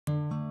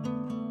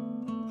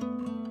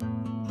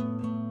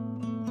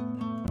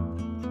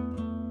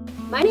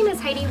My name is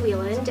Heidi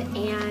Wieland,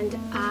 and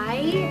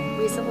I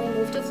recently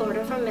moved to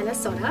Florida from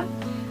Minnesota.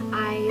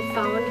 I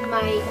found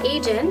my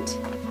agent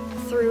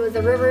through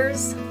the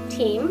Rivers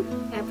team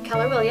at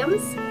Keller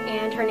Williams,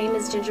 and her name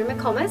is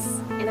McComas,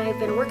 and I've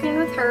been working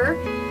with her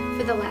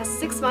for the last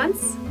 6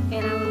 months,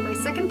 and I'm on my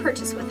second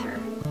purchase with her.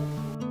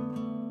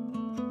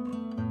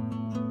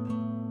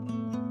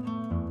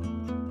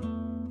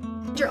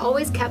 She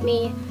always kept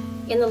me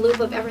in the loop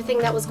of everything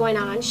that was going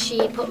on.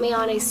 She put me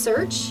on a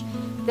search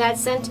that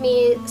sent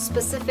me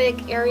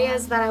specific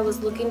areas that I was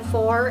looking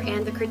for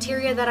and the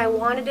criteria that I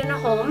wanted in a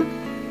home.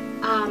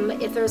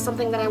 If there was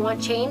something that I want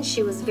changed,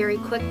 she was very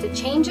quick to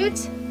change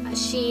it.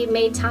 She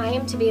made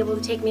time to be able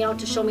to take me out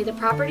to show me the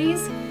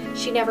properties.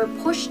 She never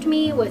pushed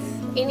me with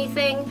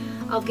anything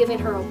of giving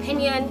her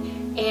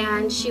opinion,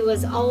 and she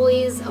was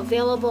always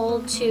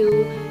available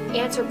to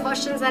answer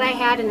questions that I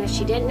had, and if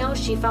she didn't know,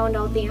 she found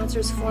out the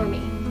answers for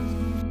me.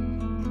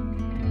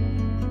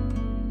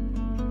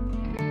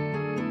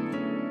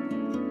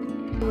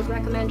 I would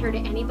recommend her to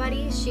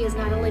anybody. She has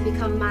not only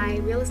become my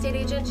real estate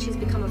agent, she's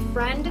become a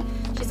friend.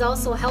 She's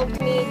also helped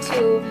me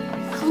to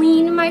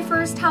clean my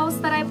first house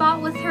that I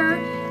bought with her.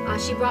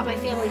 She brought my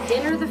family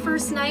dinner the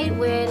first night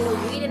when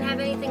we didn't have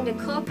anything to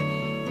cook.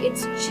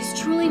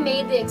 She's truly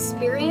made the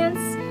experience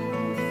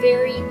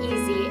very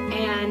easy,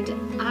 and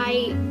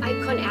I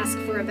couldn't ask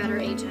for a better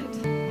agent.